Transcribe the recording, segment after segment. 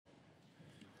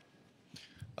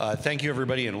Thank you,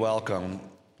 everybody, and welcome.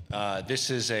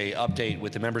 This is an update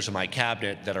with the members of my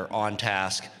cabinet that are on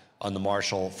task on the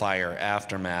Marshall Fire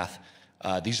aftermath.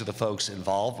 These are the folks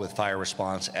involved with fire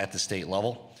response at the state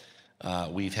level.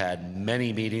 We've had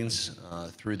many meetings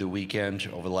through the weekend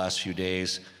over the last few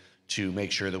days to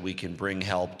make sure that we can bring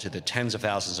help to the tens of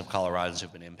thousands of Coloradans who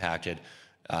have been impacted,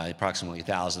 approximately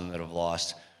 1,000 that have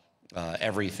lost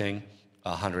everything,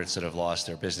 hundreds that have lost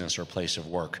their business or place of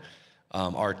work.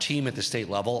 Our team at the state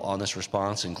level on this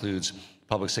response includes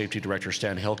Public Safety Director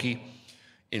Stan Hilke,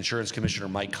 Insurance Commissioner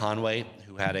Mike Conway,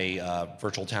 who had a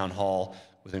virtual town hall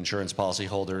with insurance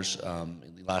policyholders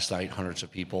last night, hundreds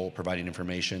of people providing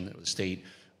information. The state,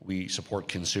 we support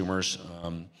consumers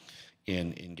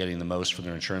in getting the most from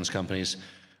their insurance companies.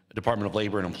 Department of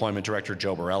Labor and Employment Director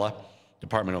Joe Barella,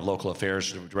 Department of Local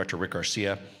Affairs Director Rick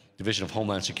Garcia, Division of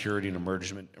Homeland Security and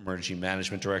Emergency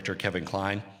Management Director Kevin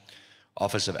Klein,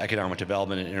 Office of Economic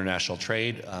Development and International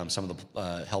Trade, some of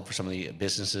the help for some of the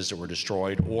businesses that were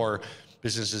destroyed or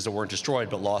businesses that weren't destroyed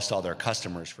but lost all their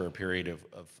customers for a period of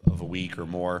a week or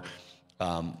more.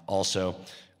 Also,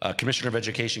 Commissioner of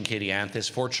Education Katie Anthis.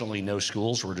 Fortunately, no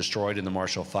schools were destroyed in the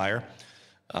Marshall Fire,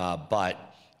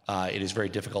 but it is very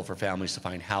difficult for families to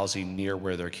find housing near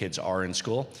where their kids are in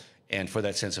school. And for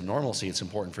that sense of normalcy, it's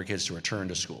important for kids to return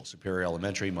to school. Superior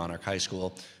Elementary, Monarch High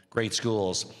School, great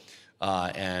schools.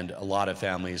 And a lot of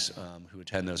families who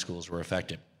attend those schools were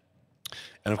affected.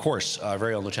 And of course, our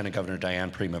very own Lieutenant Governor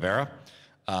Diane Primavera,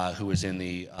 who was in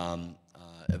the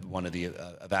one of the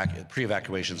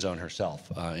pre-evacuation zone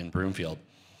herself in Broomfield.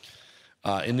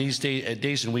 In these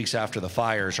days and weeks after the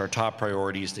fires, our top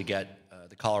priority is to get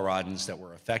the Coloradans that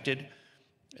were affected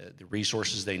the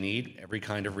resources they need, every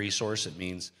kind of resource. It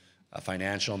means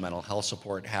financial, mental health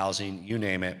support, housing, you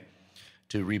name it,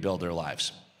 to rebuild their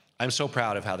lives. I'm so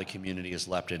proud of how the community has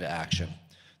leapt into action.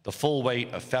 The full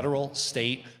weight of federal,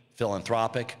 state,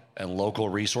 philanthropic, and local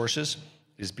resources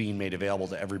is being made available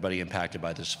to everybody impacted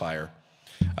by this fire.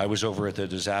 I was over at the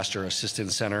Disaster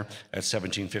Assistance Center at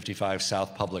 1755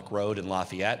 South Public Road in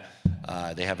Lafayette.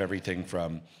 They have everything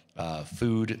from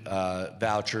food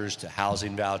vouchers to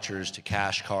housing vouchers to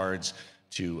cash cards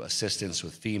to assistance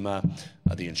with FEMA.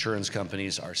 The insurance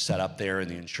companies are set up there in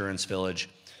the insurance village.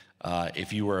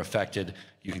 If you were affected,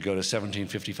 you can go to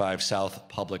 1755 South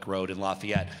Public Road in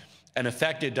Lafayette. And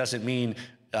affected doesn't mean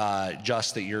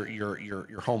just that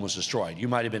your home was destroyed. You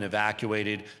might have been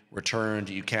evacuated, returned,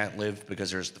 you can't live because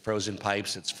there's the frozen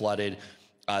pipes, it's flooded.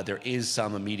 There is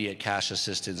some immediate cash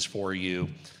assistance for you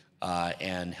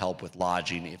and help with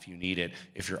lodging if you need it,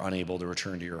 if you're unable to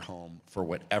return to your home for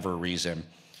whatever reason.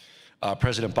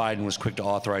 President Biden was quick to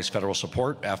authorize federal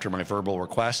support after my verbal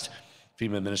request.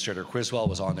 FEMA Administrator Criswell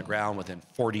was on the ground within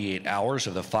 48 hours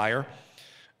of the fire.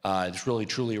 It's really,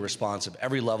 truly a response of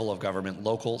every level of government,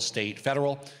 local, state,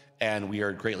 federal, and we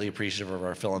are greatly appreciative of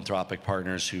our philanthropic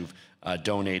partners who've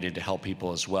donated to help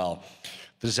people as well.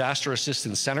 The Disaster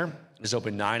Assistance Center is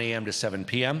open 9 a.m. to 7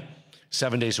 p.m.,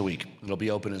 7 days a week. It'll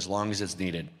be open as long as it's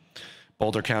needed.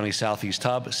 Boulder County Southeast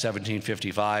Hub,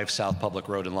 1755 South Public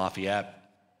Road in Lafayette.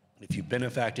 If you've been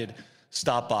affected,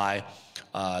 stop by.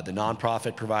 The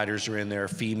nonprofit providers are in there,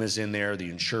 FEMA's in there, the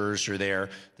insurers are there,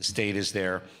 the state is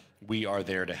there. We are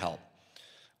there to help.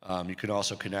 You can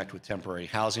also connect with temporary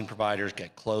housing providers,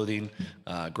 get clothing,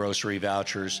 grocery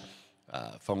vouchers,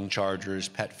 phone chargers,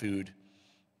 pet food,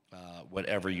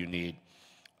 whatever you need.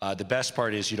 The best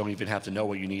part is you don't even have to know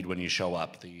what you need when you show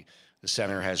up. The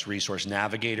center has resource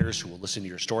navigators who will listen to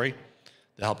your story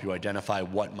to help you identify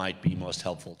what might be most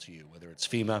helpful to you, whether it's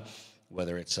FEMA,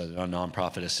 whether it's a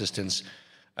nonprofit assistance.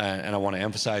 And I want to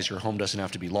emphasize your home doesn't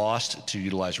have to be lost to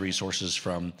utilize resources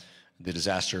from the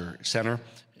disaster center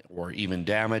or even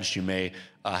damaged. You may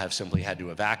have simply had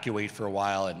to evacuate for a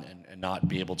while and not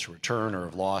be able to return or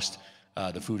have lost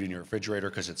the food in your refrigerator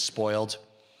because it's spoiled.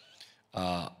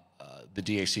 The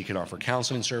DAC can offer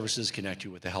counseling services, connect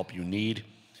you with the help you need.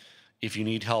 If you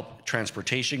need help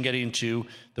transportation getting to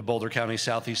the Boulder County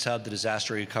Southeast Hub, the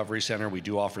Disaster Recovery Center, we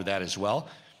do offer that as well.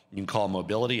 You can call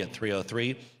Mobility at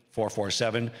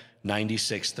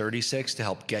 303-447-9636 to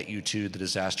help get you to the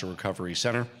Disaster Recovery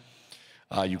Center.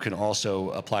 You can also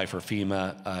apply for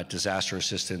FEMA at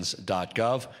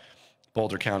disasterassistance.gov.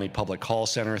 Boulder County Public Call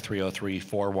Center,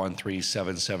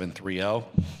 303-413-7730.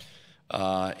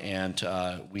 And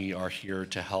we are here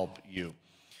to help you.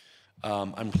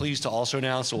 I'm pleased to also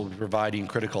announce that we'll be providing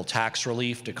critical tax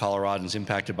relief to Coloradans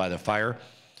impacted by the fire.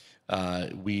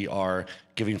 We are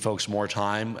giving folks more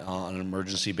time on an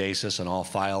emergency basis on all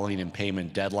filing and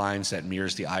payment deadlines that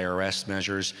mirrors the IRS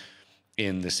measures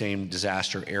in the same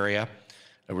disaster area.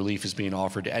 A relief is being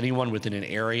offered to anyone within an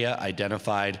area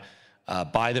identified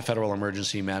by the Federal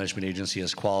Emergency Management Agency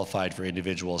as qualified for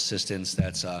individual assistance.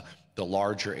 That's the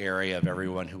larger area of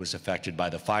everyone who was affected by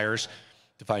the fires.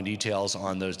 To find details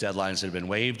on those deadlines that have been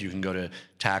waived, you can go to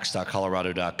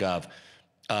tax.colorado.gov.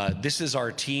 This is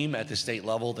our team at the state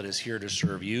level that is here to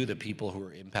serve you, the people who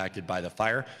are impacted by the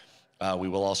fire. We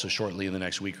will also shortly in the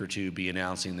next week or two be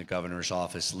announcing the governor's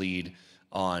office lead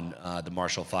on the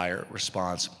Marshall Fire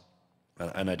response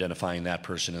and identifying that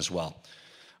person as well.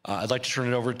 I'd like to turn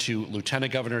it over to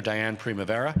Lieutenant Governor Diane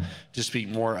Primavera to speak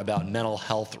more about mental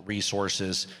health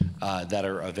resources that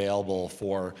are available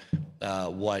for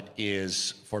what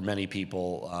is, for many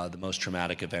people, the most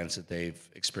traumatic events that they've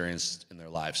experienced in their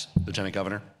lives. Lieutenant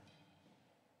Governor.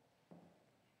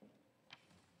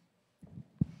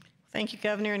 Thank you,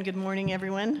 Governor, and good morning,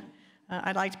 everyone.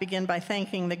 I'd like to begin by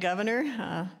thanking the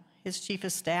Governor, his Chief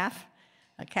of Staff,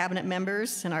 Cabinet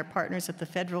members, and our partners at the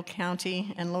federal,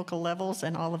 county, and local levels,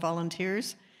 and all the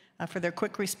volunteers for their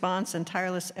quick response and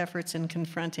tireless efforts in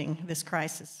confronting this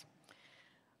crisis.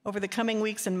 Over the coming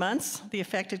weeks and months, the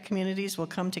affected communities will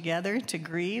come together to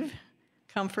grieve,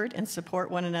 comfort, and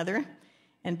support one another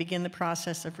and begin the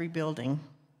process of rebuilding.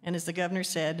 And as the Governor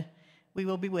said, we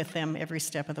will be with them every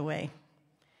step of the way.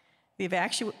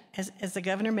 As the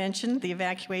Governor mentioned, the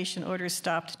evacuation orders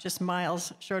stopped just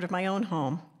miles short of my own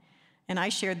home, and I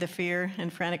shared the fear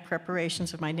and frantic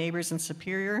preparations of my neighbors in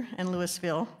Superior and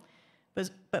Louisville,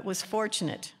 but was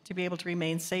fortunate to be able to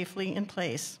remain safely in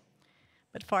place.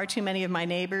 But far too many of my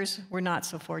neighbors were not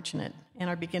so fortunate and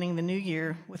are beginning the new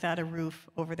year without a roof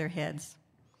over their heads.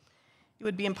 It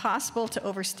would be impossible to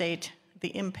overstate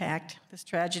the impact this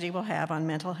tragedy will have on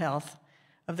mental health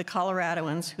of the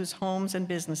Coloradoans whose homes and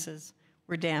businesses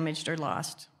were damaged or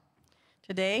lost.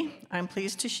 Today, I'm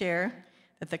pleased to share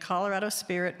that the Colorado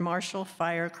Spirit Marshall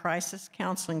Fire Crisis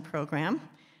Counseling Program,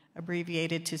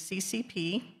 abbreviated to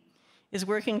CCP, is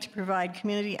working to provide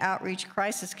community outreach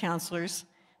crisis counselors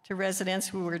to residents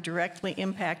who were directly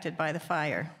impacted by the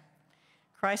fire.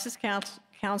 Crisis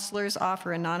counselors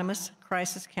offer anonymous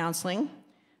crisis counseling,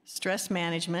 stress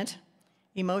management,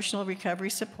 emotional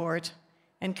recovery support,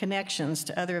 and connections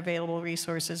to other available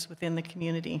resources within the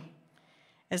community.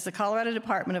 As the Colorado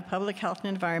Department of Public Health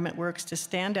and Environment works to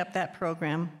stand up that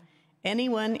program,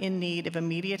 anyone in need of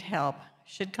immediate help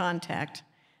should contact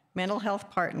Mental Health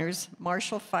Partners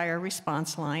Marshall Fire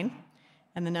Response Line,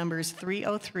 and the number is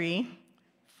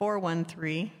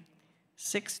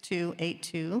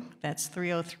 303-413-6282. That's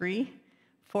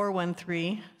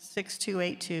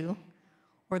 303-413-6282,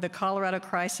 or the Colorado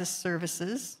Crisis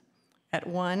Services at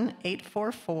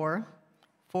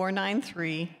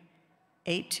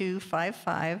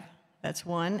 1-844-493-8255. That's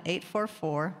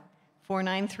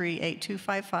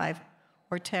 1-844-493-8255,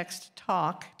 or text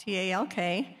TALK,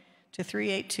 T-A-L-K, to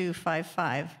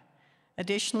 38255.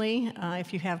 Additionally,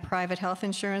 if you have private health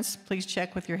insurance, please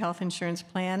check with your health insurance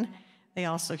plan. They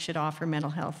also should offer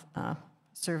mental health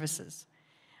services.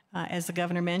 As the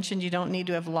Governor mentioned, you don't need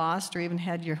to have lost or even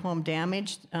had your home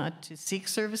damaged to seek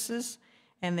services,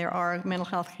 and there are mental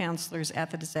health counselors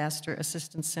at the Disaster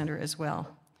Assistance Center as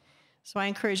well. So I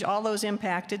encourage all those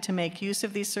impacted to make use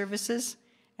of these services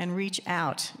and reach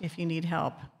out if you need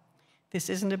help. This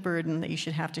isn't a burden that you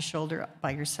should have to shoulder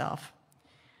by yourself.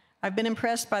 I've been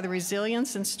impressed by the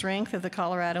resilience and strength of the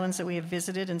Coloradoans that we have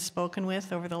visited and spoken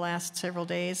with over the last several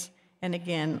days, and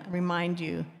again, remind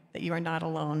you that you are not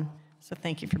alone. So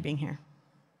thank you for being here.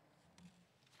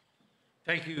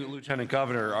 Thank you, Lieutenant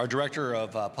Governor. Our Director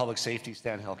of Public Safety,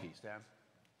 Stan Hilke. Stan.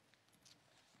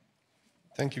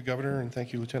 Thank you, Governor, and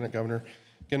thank you, Lieutenant Governor.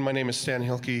 Again, my name is Stan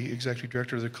Hilke, Executive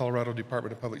Director of the Colorado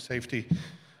Department of Public Safety.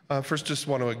 First, just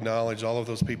want to acknowledge all of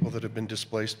those people that have been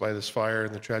displaced by this fire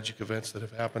and the tragic events that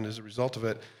have happened as a result of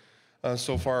it.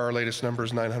 So far, our latest number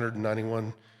is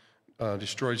 991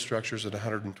 destroyed structures and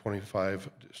 125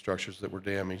 structures that were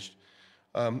damaged.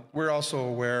 We're also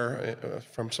aware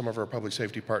from some of our public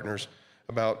safety partners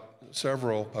about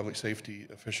several public safety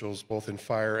officials, both in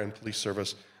fire and police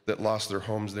service, that lost their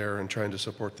homes there, and trying to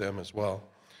support them as well.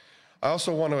 I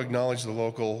also want to acknowledge the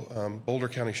local Boulder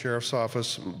County Sheriff's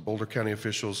Office, Boulder County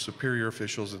officials, Superior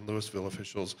officials, and Louisville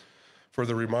officials for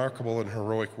the remarkable and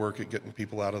heroic work at getting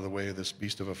people out of the way of this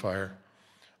beast of a fire.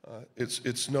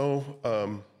 It's no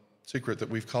secret that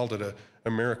we've called it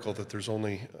a miracle that there's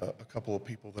only a couple of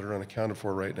people that are unaccounted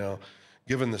for right now.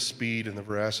 Given the speed and the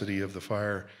veracity of the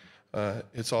fire,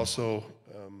 it's also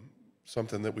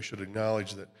something that we should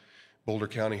acknowledge that Boulder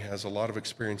County has a lot of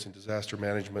experience in disaster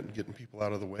management and getting people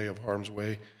out of the way of harm's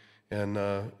way, and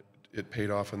it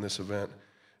paid off in this event.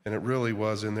 And it really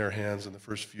was in their hands in the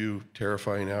first few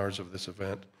terrifying hours of this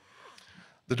event.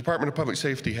 The Department of Public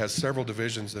Safety has several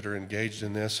divisions that are engaged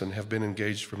in this and have been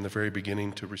engaged from the very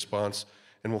beginning to response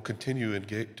and will continue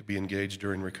to be engaged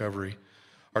during recovery.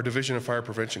 Our Division of Fire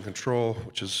Prevention Control,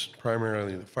 which is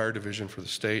primarily the fire division for the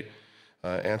state,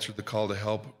 answered the call to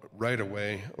help right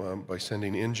away by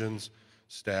sending engines,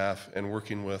 staff, and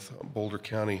working with Boulder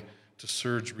County to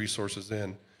surge resources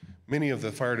in. Many of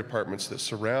the fire departments that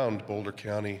surround Boulder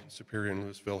County, Superior, and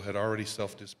Louisville had already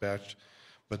self-dispatched,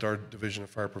 but our Division of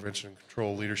Fire Prevention and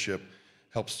Control leadership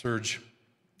helped surge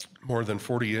more than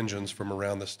 40 engines from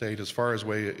around the state as far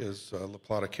away as La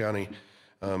Plata County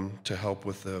to help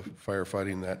with the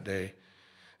firefighting that day.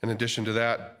 In addition to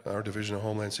that, our Division of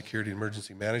Homeland Security and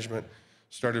Emergency Management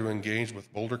started to engage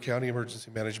with Boulder County Emergency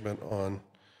Management on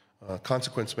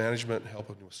consequence management,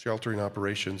 helping with sheltering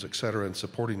operations, et cetera, and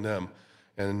supporting them.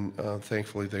 And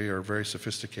thankfully, they are very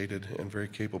sophisticated and very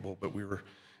capable, but we were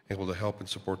able to help and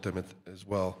support them as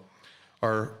well.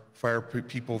 Our fire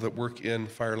people that work in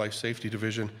Fire Life Safety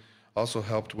Division also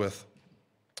helped with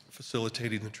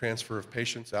facilitating the transfer of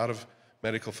patients out of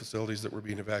medical facilities that were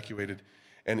being evacuated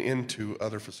and into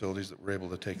other facilities that were able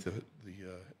to take the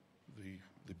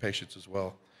patients as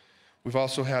well. We've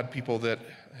also had people that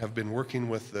have been working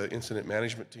with the incident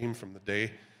management team from the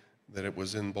day that it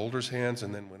was in Boulder's hands,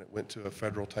 and then when it went to a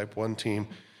federal Type 1 team,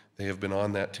 they have been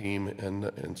on that team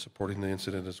and supporting the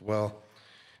incident as well.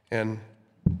 And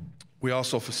we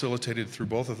also facilitated through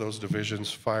both of those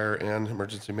divisions, fire and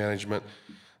emergency management,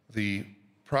 the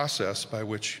process by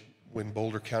which when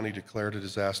Boulder County declared a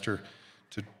disaster,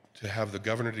 to have the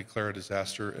governor declare a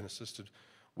disaster and assisted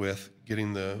with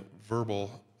getting the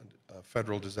verbal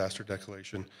federal disaster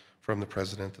declaration from the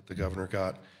president that the governor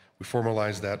got. We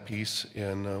formalized that piece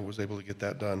and was able to get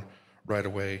that done right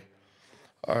away.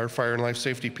 Our fire and life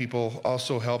safety people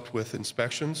also helped with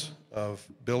inspections of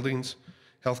buildings,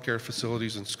 healthcare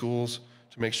facilities, and schools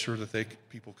to make sure that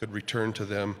people could return to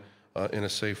them in a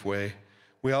safe way.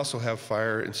 We also have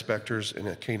fire inspectors and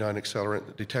a canine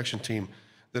accelerant detection team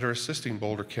that are assisting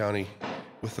Boulder County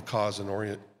with the cause and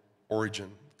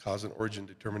origin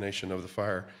determination of the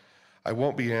fire. I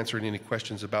won't be answering any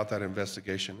questions about that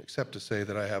investigation, except to say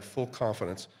that I have full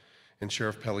confidence in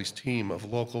Sheriff Pelly's team of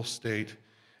local, state,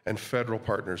 and federal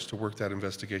partners to work that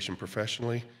investigation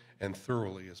professionally and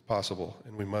thoroughly as possible,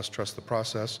 and we must trust the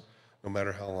process no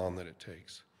matter how long that it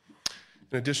takes.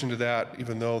 In addition to that,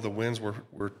 even though the winds were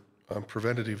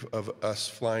preventative of us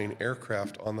flying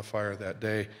aircraft on the fire that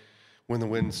day, when the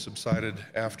winds subsided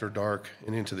after dark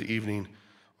and into the evening,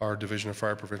 our Division of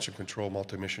Fire Prevention Control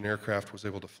multi-mission aircraft was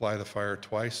able to fly the fire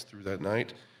twice through that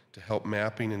night to help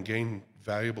mapping and gain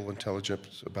valuable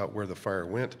intelligence about where the fire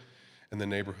went and the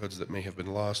neighborhoods that may have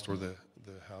been lost or the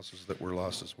houses that were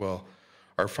lost as well.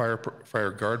 Our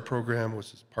Fire Guard program,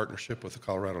 which is a partnership with the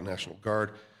Colorado National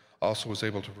Guard, also was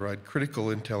able to provide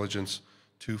critical intelligence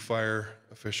to fire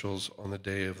officials on the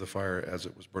day of the fire as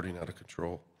it was burning out of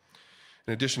control.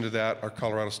 In addition to that, our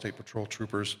Colorado State Patrol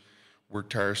troopers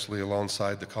worked tirelessly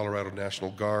alongside the Colorado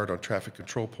National Guard on traffic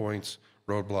control points,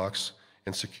 roadblocks,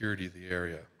 and security of the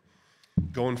area.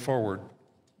 Going forward,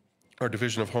 our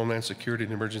Division of Homeland Security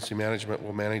and Emergency Management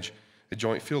will manage a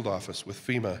joint field office with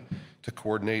FEMA to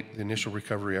coordinate the initial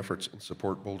recovery efforts and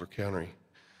support Boulder County.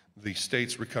 The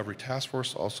state's recovery task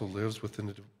force also lives within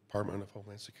the Department of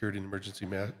Homeland Security and Emergency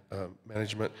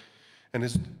Management and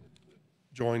is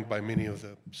joined by many of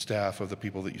the staff of the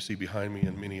people that you see behind me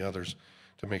and many others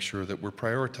to make sure that we're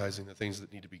prioritizing the things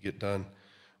that need to be get done.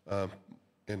 And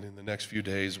in the next few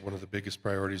days, one of the biggest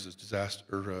priorities is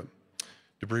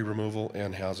debris removal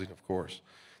and housing, of course.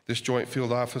 This joint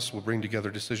field office will bring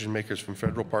together decision makers from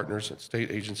federal partners and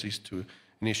state agencies to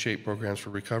initiate programs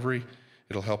for recovery.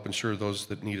 It'll help ensure those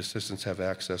that need assistance have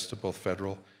access to both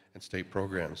federal and state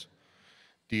programs.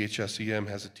 DHSEM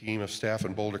has a team of staff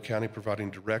in Boulder County providing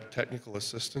direct technical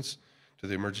assistance to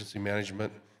the emergency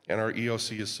management, and our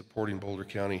EOC is supporting Boulder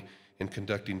County in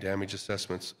conducting damage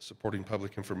assessments, supporting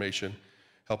public information,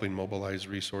 helping mobilize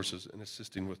resources, and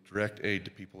assisting with direct aid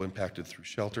to people impacted through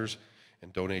shelters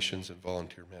and donations and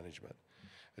volunteer management.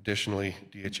 Additionally,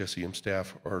 DHSEM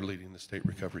staff are leading the State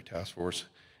Recovery Task Force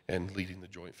and leading the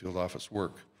Joint Field Office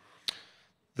work.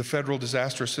 The federal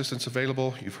disaster assistance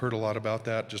available, you've heard a lot about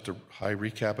that, just a high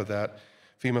recap of that.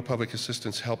 FEMA Public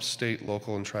Assistance helps state,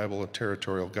 local, and tribal and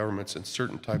territorial governments and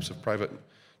certain types of private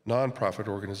nonprofit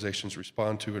organizations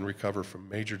respond to and recover from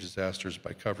major disasters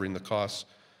by covering the costs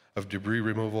of debris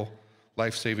removal,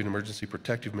 life-saving emergency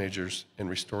protective measures, and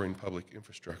restoring public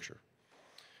infrastructure.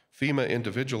 FEMA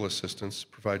Individual Assistance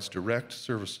provides direct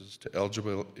services to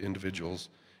eligible individuals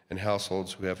and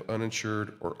households who have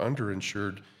uninsured or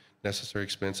underinsured necessary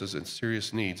expenses and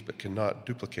serious needs but cannot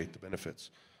duplicate the benefits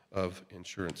of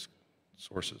insurance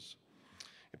sources.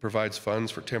 It provides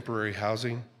funds for temporary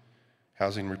housing,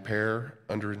 housing repair,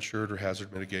 underinsured, or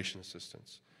hazard mitigation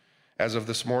assistance. As of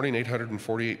this morning,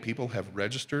 848 people have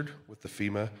registered with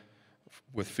FEMA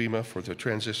for the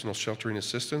Transitional Sheltering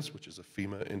Assistance, which is a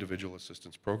FEMA individual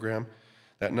assistance program.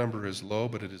 That number is low,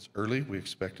 but it is early. We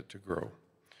expect it to grow.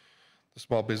 The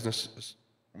Small Business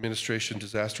Administration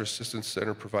Disaster Assistance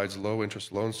Center provides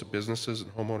low-interest loans to businesses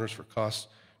and homeowners for costs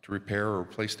to repair or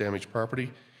replace damaged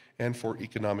property and for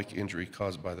economic injury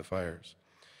caused by the fires.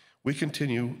 We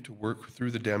continue to work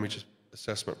through the damage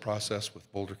assessment process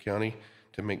with Boulder County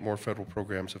to make more federal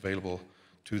programs available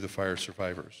to the fire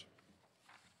survivors.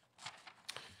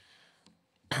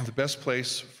 The best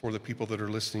place for the people that are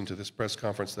listening to this press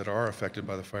conference that are affected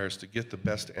by the fires to get the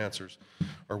best answers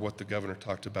are what the governor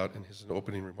talked about in his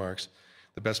opening remarks.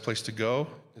 The best place to go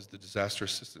is the Disaster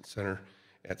Assistance Center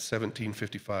at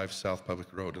 1755 South Public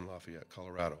Road in Lafayette,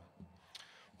 Colorado.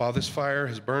 While this fire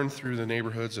has burned through the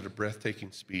neighborhoods at a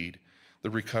breathtaking speed, the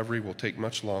recovery will take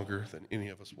much longer than any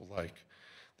of us will like.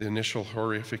 The initial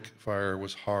horrific fire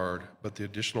was hard, but the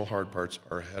additional hard parts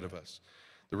are ahead of us.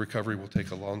 The recovery will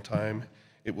take a long time.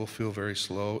 It will feel very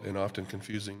slow and often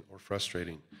confusing or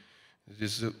frustrating. It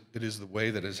is the way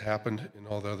that has happened in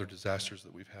all the other disasters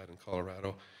that we've had in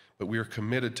Colorado, but we are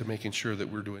committed to making sure that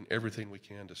we're doing everything we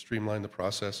can to streamline the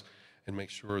process and make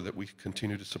sure that we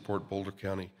continue to support Boulder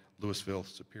County, Louisville,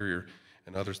 Superior,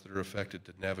 and others that are affected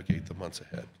to navigate the months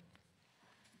ahead.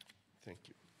 Thank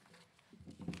you.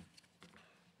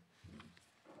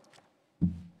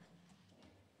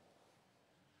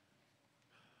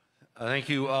 Thank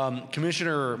you.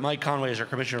 Commissioner Mike Conway is our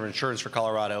Commissioner of Insurance for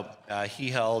Colorado. He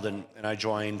held, and I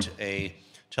joined a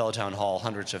teletown hall,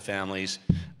 hundreds of families,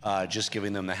 just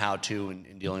giving them the how-to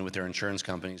in dealing with their insurance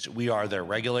companies. We are their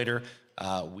regulator.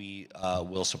 We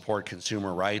will support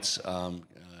consumer rights.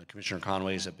 Commissioner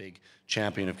Conway is a big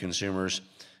champion of consumers,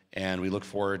 and we look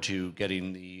forward to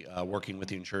getting working with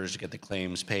the insurers to get the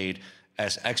claims paid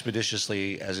as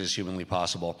expeditiously as is humanly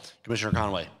possible. Commissioner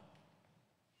Conway.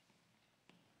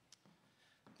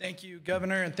 Thank you,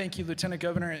 Governor, and thank you, Lieutenant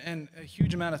Governor, and a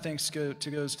huge amount of thanks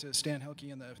goes to Stan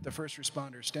Hilke and the first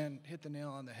responders. Stan hit the nail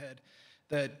on the head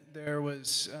that there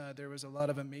was a lot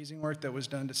of amazing work that was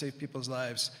done to save people's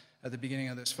lives at the beginning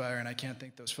of this fire, and I can't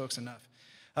thank those folks enough.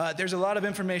 There's a lot of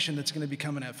information that's going to be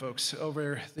coming at folks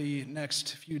over the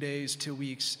next few days to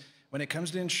weeks. When it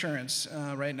comes to insurance,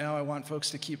 right now I want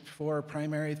folks to keep 4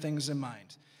 primary things in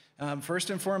mind. First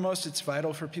and foremost, it's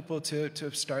vital for people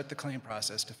to start the claim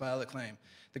process, to file a claim.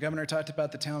 The governor talked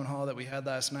about the town hall that we had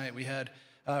last night. We had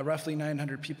roughly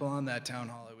 900 people on that town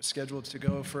hall. It was scheduled to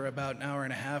go for about an hour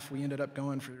and a half. We ended up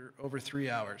going for over 3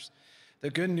 hours. The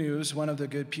good news, one of the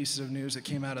good pieces of news that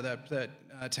came out of that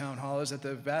town hall is that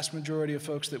the vast majority of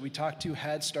folks that we talked to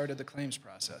had started the claims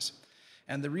process.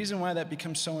 And the reason why that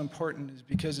becomes so important is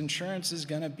because insurance is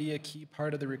going to be a key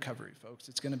part of the recovery, folks.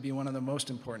 It's going to be one of the most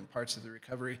important parts of the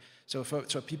recovery so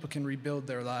people can rebuild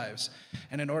their lives.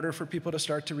 And in order for people to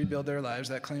start to rebuild their lives,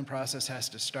 that claim process has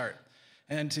to start.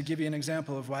 And to give you an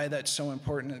example of why that's so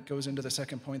important, it goes into the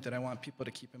second point that I want people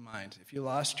to keep in mind. If you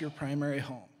lost your primary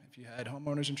home, if you had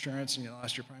homeowners insurance and you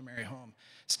lost your primary home,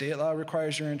 state law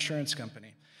requires your insurance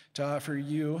company to offer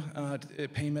you a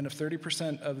payment of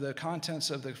 30% of the contents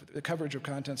of the coverage of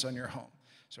contents on your home.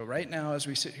 So right now, as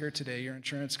we sit here today, your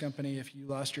insurance company, if you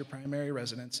lost your primary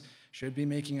residence, should be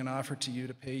making an offer to you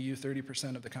to pay you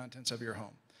 30% of the contents of your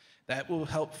home. That will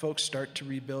help folks start to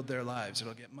rebuild their lives.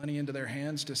 It'll get money into their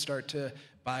hands to start to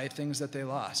buy things that they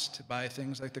lost, to buy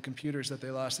things like the computers that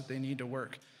they lost that they need to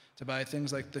work, to buy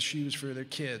things like the shoes for their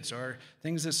kids, or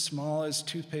things as small as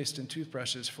toothpaste and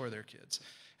toothbrushes for their kids.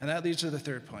 And that leads to the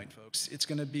third point, folks. It's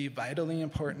going to be vitally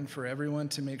important for everyone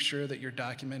to make sure that you're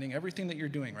documenting everything that you're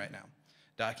doing right now.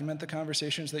 Document the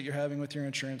conversations that you're having with your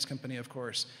insurance company, of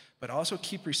course, but also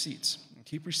keep receipts.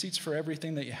 Keep receipts for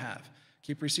everything that you have.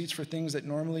 Keep receipts for things that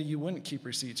normally you wouldn't keep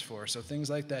receipts for. So things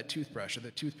like that toothbrush or the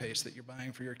toothpaste that you're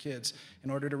buying for your kids in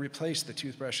order to replace the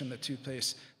toothbrush and the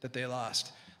toothpaste that they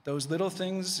lost. Those little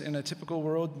things in a typical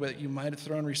world that you might have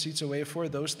thrown receipts away for,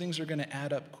 those things are going to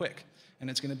add up quick. And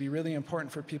it's going to be really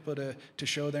important for people to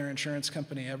show their insurance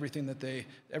company everything that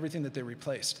they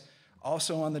replaced.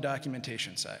 Also on the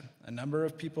documentation side, a number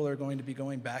of people are going to be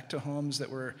going back to homes that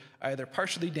were either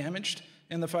partially damaged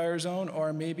in the fire zone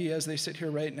or maybe as they sit here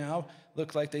right now,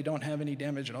 look like they don't have any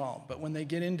damage at all. But when they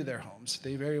get into their homes,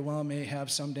 they very well may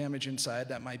have some damage inside.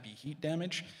 That might be heat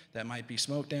damage, that might be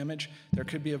smoke damage. There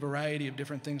could be a variety of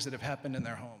different things that have happened in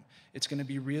their home. It's going to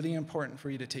be really important for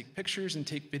you to take pictures and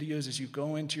take videos as you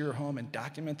go into your home and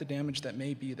document the damage that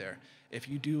may be there. If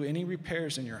you do any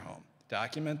repairs in your home,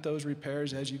 Document those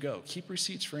repairs as you go. Keep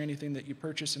receipts for anything that you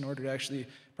purchase in order to actually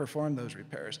perform those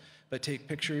repairs. But take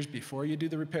pictures before you do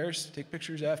the repairs. Take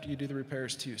pictures after you do the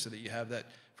repairs too, so that you have that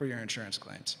for your insurance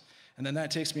claims. And then that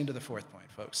takes me to the fourth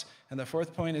point, folks. And the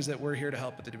fourth point is that we're here to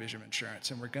help at the Division of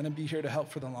Insurance, and we're going to be here to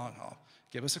help for the long haul.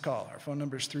 Give us a call. Our phone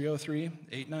number is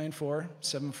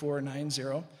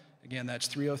 303-894-7490. Again, that's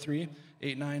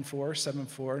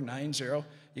 303-894-7490.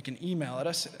 You can email at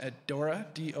us at Dora,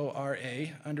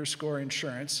 D-O-R-A,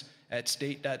 _insurance at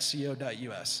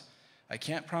state.co.us. I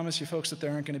can't promise you folks that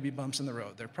there aren't going to be bumps in the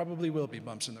road. There probably will be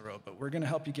bumps in the road, but we're going to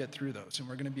help you get through those, and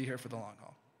we're going to be here for the long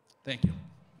haul. Thank you.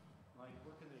 Mike,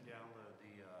 where can they download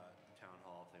the town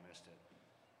hall if they missed it?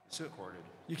 It's So- recorded.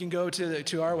 You can go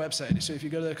to our website. So if you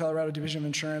go to the Colorado Division of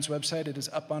Insurance website, it is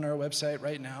up on our website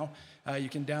right now. You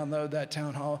can download that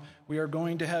town hall. We are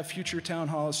going to have future town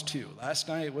halls too. Last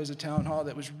night was a town hall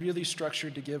that was really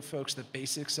structured to give folks the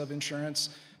basics of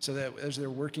insurance, so that as they're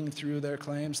working through their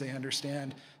claims, they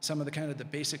understand some of the kind of the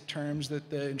basic terms that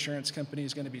the insurance company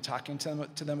is going to be talking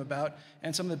to them about,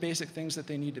 and some of the basic things that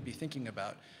they need to be thinking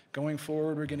about. Going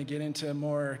forward, we're going to get into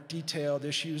more detailed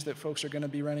issues that folks are going to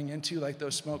be running into, like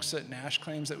those smoke, soot, and ash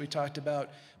claims that we talked about.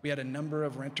 We had a number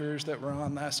of renters that were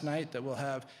on last night that will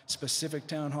have specific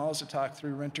town halls to talk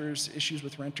through renters, issues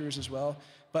with renters as well.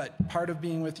 But part of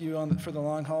being with you for the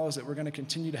long haul is that we're going to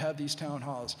continue to have these town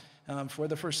halls for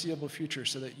the foreseeable future,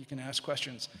 so that you can ask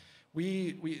questions.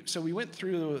 So we went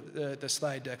through the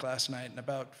slide deck last night in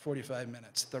about 45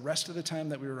 minutes. The rest of the time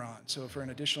that we were on, so for an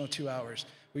additional 2 hours,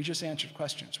 we just answered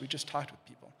questions. We just talked with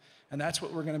people. And that's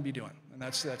what we're going to be doing. And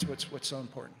that's what's so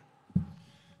important.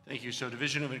 Thank you. So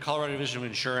Colorado Division of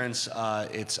Insurance,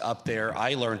 it's up there.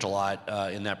 I learned a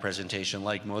lot in that presentation.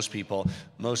 Like most people,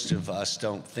 most of us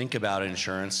don't think about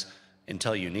insurance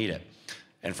until you need it.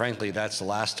 And frankly, that's the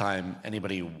last time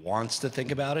anybody wants to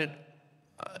think about it.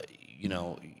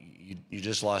 You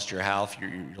just lost your house.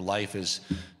 Your life has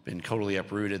been totally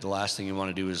uprooted. The last thing you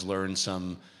want to do is learn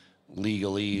some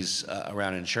legalese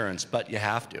around insurance, but you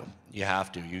have to. You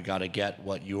got to get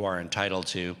what you are entitled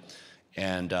to,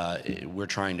 and we're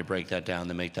trying to break that down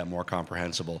to make that more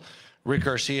comprehensible. Rick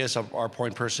Garcia is our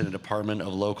point person in the Department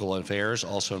of Local Affairs,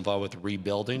 also involved with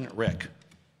rebuilding. Rick.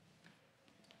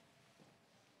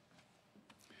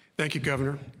 Thank you,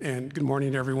 Governor, and good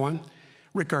morning, everyone.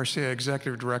 Rick Garcia,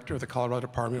 Executive Director of the Colorado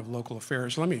Department of Local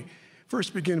Affairs. Let me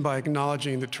first begin by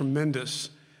acknowledging the tremendous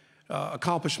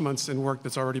accomplishments and work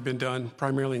that's already been done,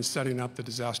 primarily in setting up the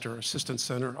Disaster Assistance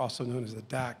Center, also known as the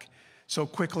DAC, so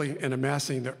quickly, and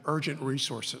amassing the urgent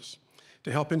resources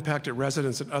to help impacted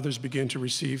residents and others begin to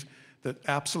receive the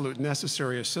absolute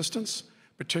necessary assistance,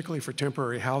 particularly for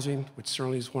temporary housing, which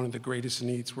certainly is one of the greatest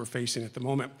needs we're facing at the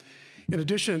moment. In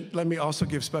addition, let me also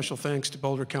give special thanks to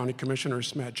Boulder County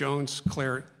Commissioners Matt Jones,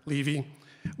 Claire Levy,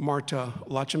 Marta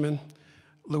Lachman,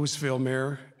 Louisville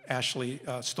Mayor Ashley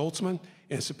Stoltzman,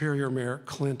 and Superior Mayor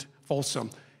Clint Folsom,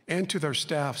 and to their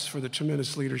staffs for the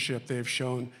tremendous leadership they have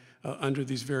shown under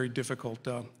these very difficult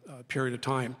period of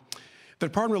time. The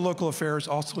Department of Local Affairs,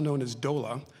 also known as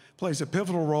DOLA, plays a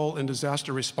pivotal role in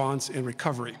disaster response and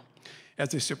recovery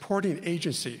as a supporting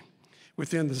agency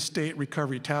within the State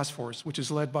Recovery Task Force, which is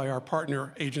led by our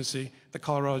partner agency, the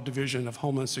Colorado Division of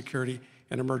Homeland Security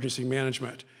and Emergency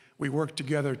Management. We work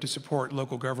together to support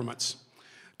local governments.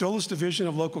 DOLA's Division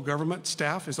of Local Government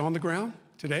staff is on the ground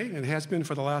today and has been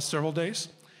for the last several days,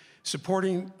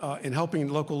 supporting and helping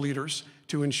local leaders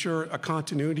to ensure a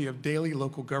continuity of daily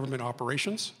local government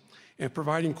operations and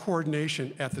providing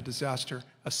coordination at the Disaster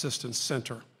Assistance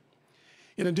Center.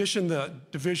 In addition, the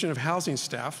Division of Housing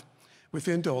staff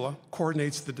within DOLA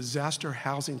coordinates the Disaster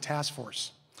Housing Task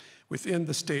Force within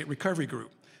the State Recovery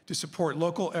Group to support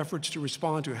local efforts to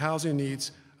respond to housing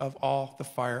needs of all the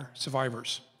fire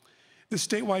survivors. This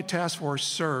statewide task force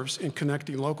serves in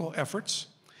connecting local efforts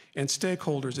and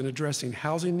stakeholders in addressing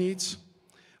housing needs,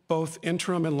 both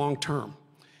interim and long-term.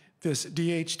 This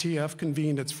DHTF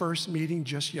convened its first meeting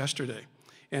just yesterday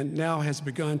and now has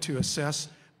begun to assess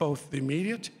both the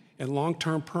immediate and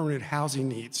long-term permanent housing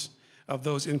needs of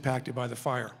those impacted by the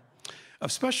fire. A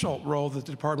special role that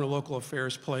the Department of Local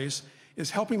Affairs plays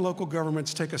is helping local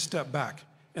governments take a step back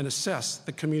and assess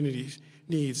the community's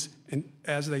needs and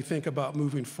as they think about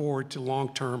moving forward to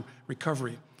long-term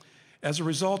recovery. As a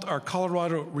result, our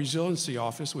Colorado Resiliency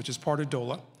Office, which is part of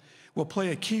DOLA, will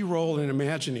play a key role in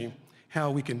imagining how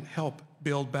we can help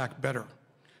build back better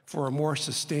for a more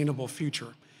sustainable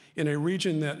future in a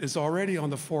region that is already on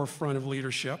the forefront of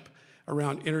leadership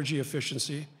around energy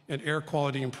efficiency and air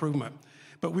quality improvement.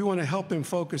 But we want to help them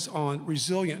focus on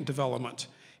resilient development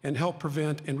and help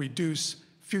prevent and reduce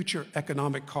future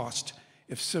economic cost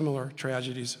if similar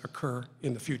tragedies occur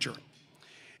in the future.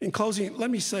 In closing, let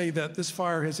me say that this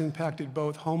fire has impacted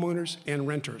both homeowners and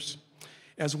renters,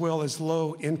 as well as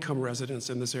low-income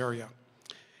residents in this area.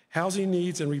 Housing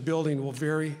needs and rebuilding will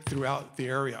vary throughout the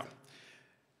area.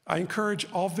 I encourage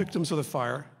all victims of the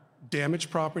fire,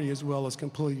 damaged property as well as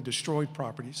completely destroyed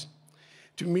properties,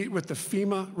 to meet with the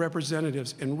FEMA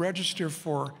representatives and register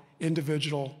for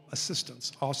individual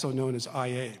assistance, also known as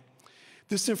IA.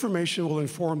 This information will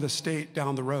inform the state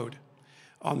down the road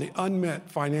on the unmet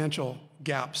financial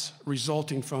gaps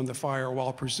resulting from the fire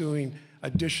while pursuing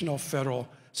additional federal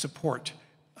support.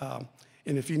 And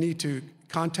if you need to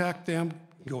contact them,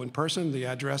 go in person. The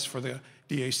address for the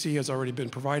DAC has already been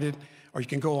provided, or you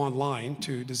can go online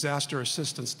to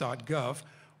disasterassistance.gov,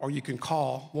 or you can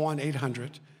call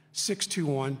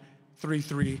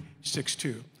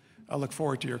 1-800-621-3362. I look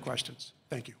forward to your questions.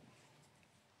 Thank you.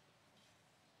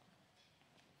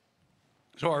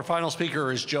 So our final speaker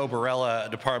is Joe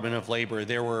Barella, Department of Labor.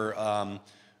 There were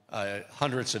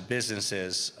hundreds of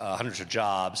businesses, hundreds of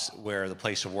jobs where the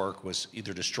place of work was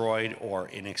either destroyed or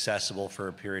inaccessible for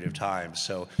a period of time.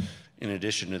 So in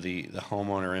addition to the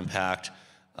homeowner impact,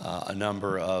 a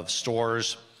number of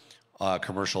stores,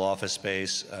 commercial office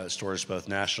space, stores both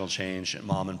national chain and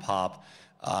mom and pop.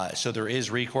 So there is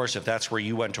recourse if that's where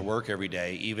you went to work every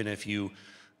day, even if you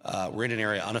were in an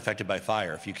area unaffected by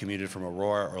fire. If you commuted from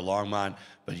Aurora or Longmont,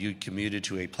 but you commuted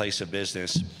to a place of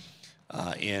business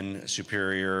in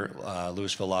Superior,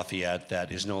 Louisville, Lafayette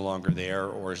that is no longer there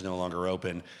or is no longer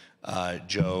open,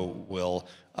 Joe will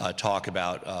talk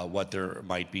about what there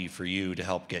might be for you to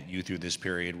help get you through this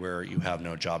period where you have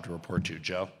no job to report to.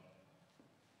 Joe?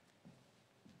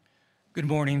 Good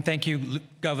morning. Thank you,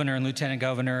 Governor and Lieutenant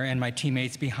Governor, and my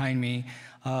teammates behind me.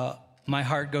 My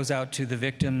heart goes out to the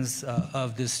victims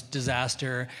of this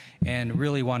disaster, and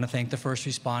really want to thank the first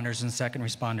responders and second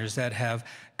responders that have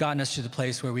gotten us to the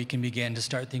place where we can begin to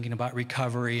start thinking about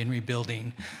recovery and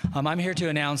rebuilding. I'm here to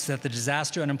announce that the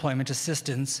Disaster Unemployment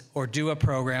Assistance, or DUA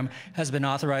program, has been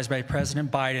authorized by President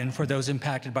Biden for those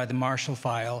impacted by the Marshall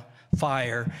fire.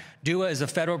 DUA is a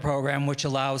federal program which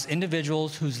allows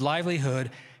individuals whose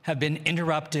livelihood have been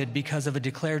interrupted because of a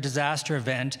declared disaster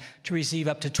event to receive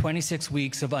up to 26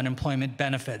 weeks of unemployment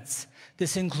benefits.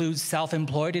 This includes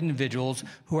self-employed individuals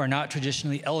who are not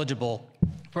traditionally eligible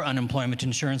for unemployment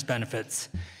insurance benefits.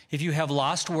 If you have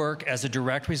lost work as a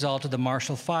direct result of the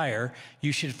Marshall fire,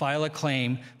 you should file a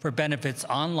claim for benefits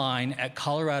online at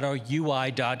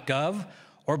coloradoui.gov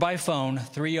or by phone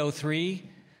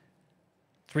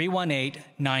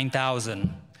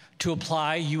 303-318-9000. To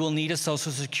apply, you will need a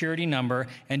Social Security number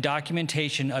and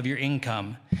documentation of your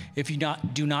income. If you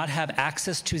do not have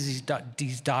access to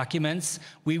these documents,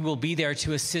 we will be there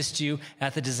to assist you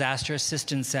at the Disaster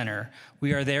Assistance Center.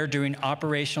 We are there during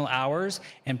operational hours,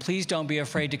 and please don't be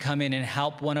afraid to come in and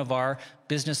help one of our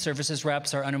business services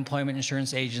reps, our unemployment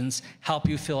insurance agents, help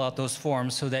you fill out those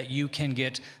forms so that you can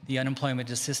get the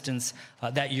unemployment assistance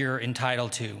that you're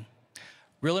entitled to.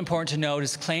 Real important to note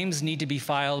is claims need to be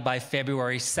filed by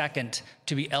February 2nd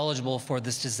to be eligible for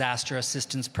this disaster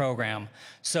assistance program.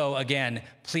 So again,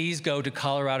 please go to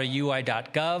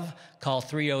coloradoui.gov, call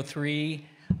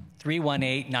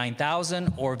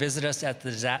 303-318-9000, or visit us at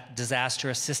the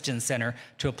Disaster Assistance Center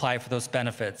to apply for those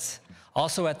benefits.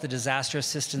 Also at the Disaster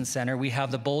Assistance Center, we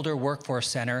have the Boulder Workforce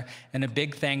Center, and a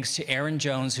big thanks to Aaron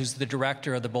Jones, who's the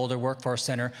director of the Boulder Workforce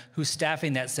Center, who's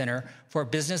staffing that center for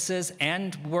businesses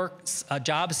and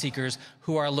job seekers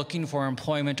who are looking for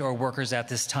employment or workers at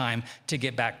this time to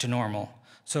get back to normal.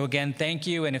 So again, thank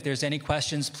you, and if there's any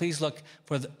questions, please look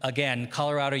for, again,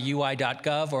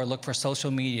 coloradoui.gov, or look for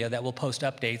social media that will post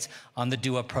updates on the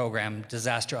DUA program,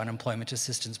 Disaster Unemployment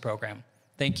Assistance Program.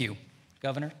 Thank you.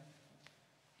 Governor?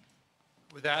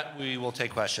 With that, we will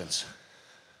take questions.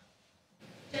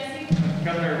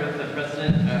 Governor, with the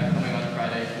president coming on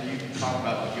Friday, can you talk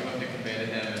about what you hope to convey to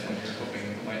him and what you're hoping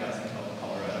the White House can help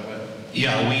Colorado with?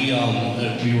 Yeah, we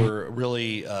were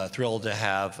really thrilled to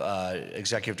have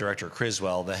Executive Director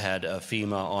Criswell, the head of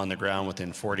FEMA, on the ground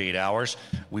within 48 hours.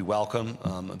 We welcome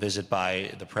a visit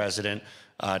by the president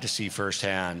to see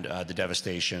firsthand the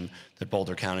devastation that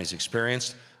Boulder County's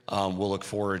experienced. We'll look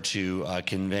forward to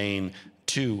conveying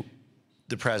to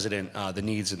the president the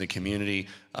needs of the community,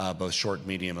 both short,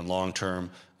 medium, and long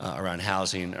term, around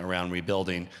housing, around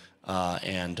rebuilding,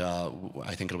 and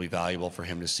I think it'll be valuable for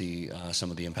him to see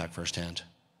some of the impact firsthand.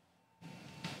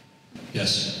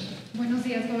 Yes. Buenos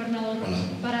días, gobernador. Hola.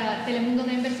 Para Telemundo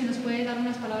Denver, si nos puede dar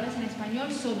unas palabras en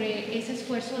español sobre ese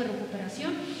esfuerzo de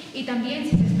recuperación y también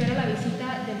si se espera la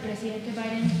visita del presidente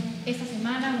Biden esta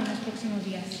semana o en los próximos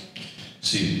días.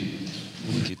 Sí.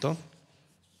 Un momentito.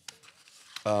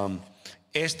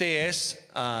 Este es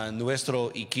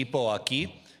nuestro equipo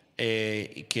aquí.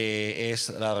 que es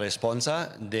la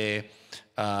responsa de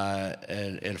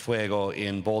el fuego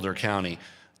en Boulder County.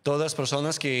 Todas las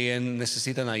personas que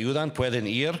necesitan ayuda pueden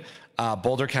ir a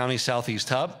Boulder County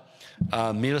Southeast Hub,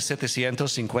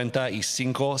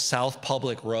 1755 South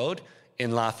Public Road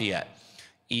en Lafayette.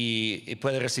 Y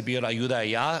puede recibir ayuda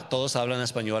allá. Todos hablan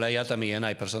español allá también.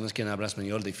 Hay personas que hablan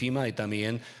español de FEMA y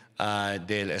también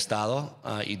del Estado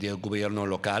y del gobierno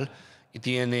local. Y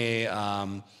tiene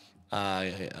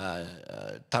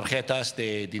tarjetas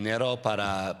de dinero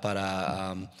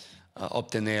para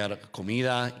obtener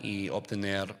comida y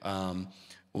obtener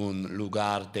un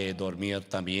lugar de dormir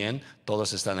también.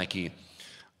 Todos están aquí.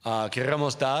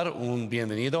 Queremos dar un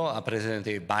bienvenido al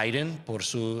presidente Biden por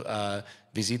su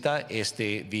visita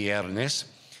este viernes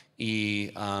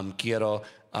y quiero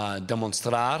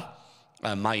demostrar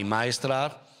y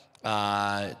maestrar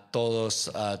todo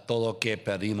lo que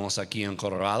pedimos aquí en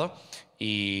Colorado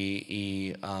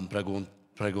y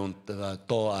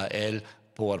preguntó a él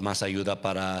por más ayuda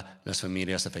para las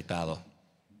familias afectadas.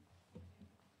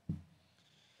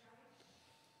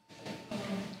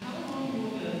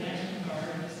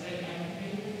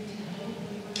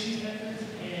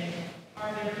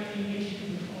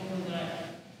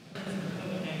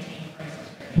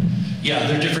 Yeah,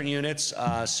 they're different units.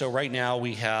 So right now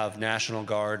we have National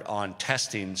Guard on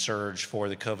testing surge for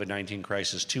the COVID-19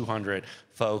 crisis, 200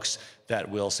 folks that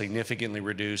will significantly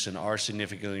reduce and are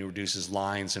significantly reduces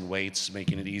lines and waits,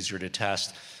 making it easier to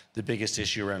test. The biggest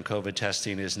issue around COVID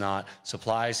testing is not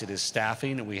supplies, it is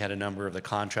staffing. We had a number of the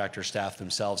contractor staff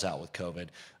themselves out with COVID.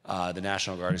 The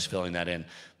National Guard is filling that in.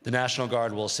 The National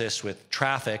Guard will assist with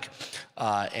traffic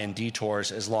and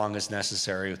detours as long as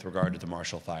necessary with regard to the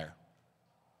Marshall Fire.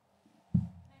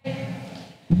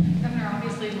 Governor,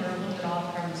 obviously we're a little bit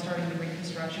off from starting the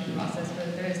reconstruction process, but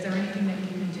is there anything that you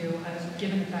can do,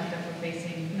 given the fact that we're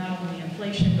facing not only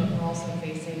inflation, but we're also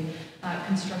facing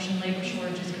construction labor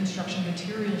shortages, construction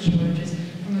material shortages,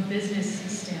 from a business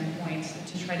standpoint,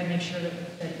 to try to make sure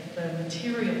that the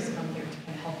materials come here to kind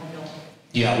of help rebuild?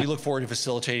 Yeah, we look forward to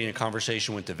facilitating a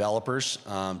conversation with developers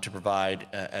to provide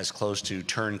as close to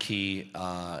turnkey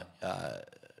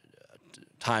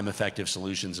time-effective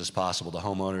solutions as possible to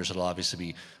homeowners. It'll obviously be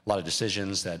a lot of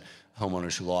decisions that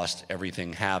homeowners who lost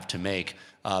everything have to make,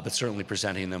 but certainly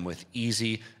presenting them with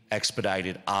easy,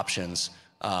 expedited options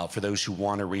for those who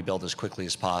want to rebuild as quickly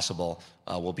as possible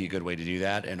will be a good way to do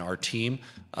that. And our team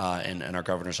and our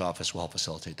governor's office will help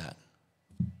facilitate that.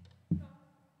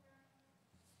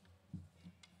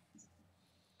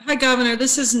 Hi, Governor.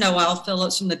 This is Noelle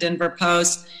Phillips from the Denver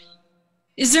Post.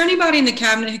 Is there anybody in the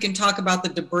cabinet who can talk about the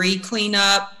debris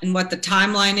cleanup and what the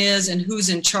timeline is and who's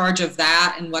in charge of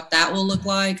that and what that will look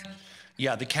like?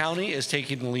 Yeah, the county is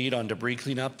taking the lead on debris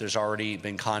cleanup. There's already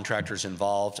been contractors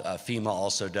involved. FEMA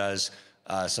also does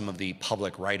some of the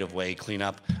public right-of-way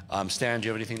cleanup. Stan, do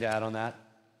you have anything to add on that?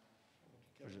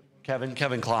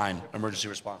 Kevin Klein, Emergency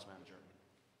Response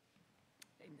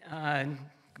Manager.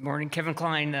 Good morning, Kevin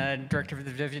Klein, Director of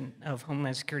the Division of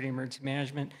Homeland Security and Emergency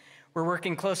Management. We're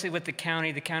working closely with the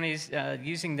county. The county's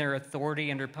using their authority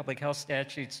under public health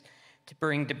statutes to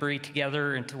bring debris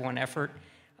together into one effort.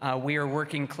 We are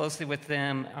working closely with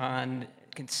them on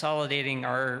consolidating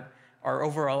our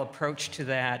overall approach to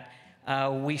that.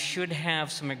 We should have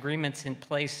some agreements in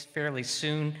place fairly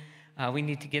soon. We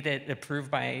need to get it approved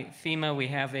by FEMA. We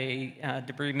have a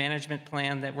debris management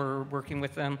plan that we're working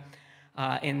with them,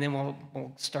 and then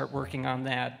we'll start working on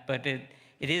that. But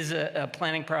it is a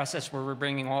planning process where we're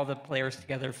bringing all the players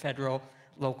together, federal,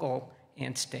 local,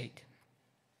 and state.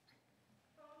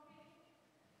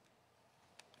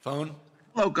 Phone?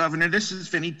 Hello, Governor. This is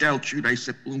Vinny Delchude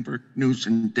at Bloomberg News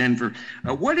in Denver.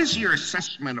 What is your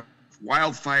assessment of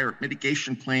wildfire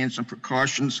mitigation plans and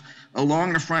precautions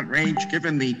along the Front Range,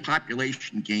 given the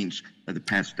population gains of the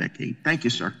past decade? Thank you,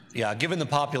 sir. Yeah, given the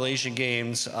population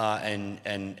gains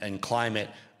and climate,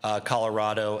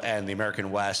 Colorado and the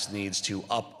American West needs to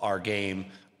up our game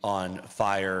on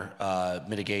fire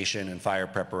mitigation and fire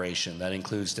preparation. That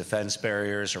includes defense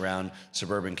barriers around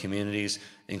suburban communities,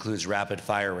 includes rapid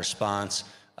fire response.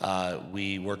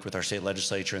 We worked with our state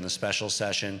legislature in the special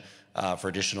session for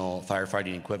additional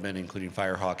firefighting equipment, including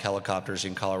Firehawk helicopters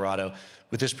in Colorado.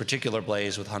 With this particular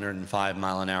blaze with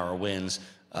 105-mile-an-hour winds,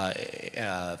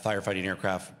 firefighting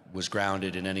aircraft was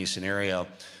grounded in any scenario.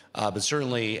 But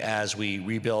certainly as we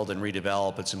rebuild and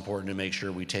redevelop, it's important to make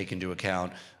sure we take into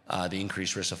account the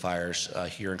increased risk of fires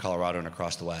here in Colorado and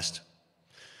across the West.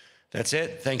 That's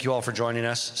it. Thank you all for joining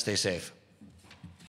us. Stay safe.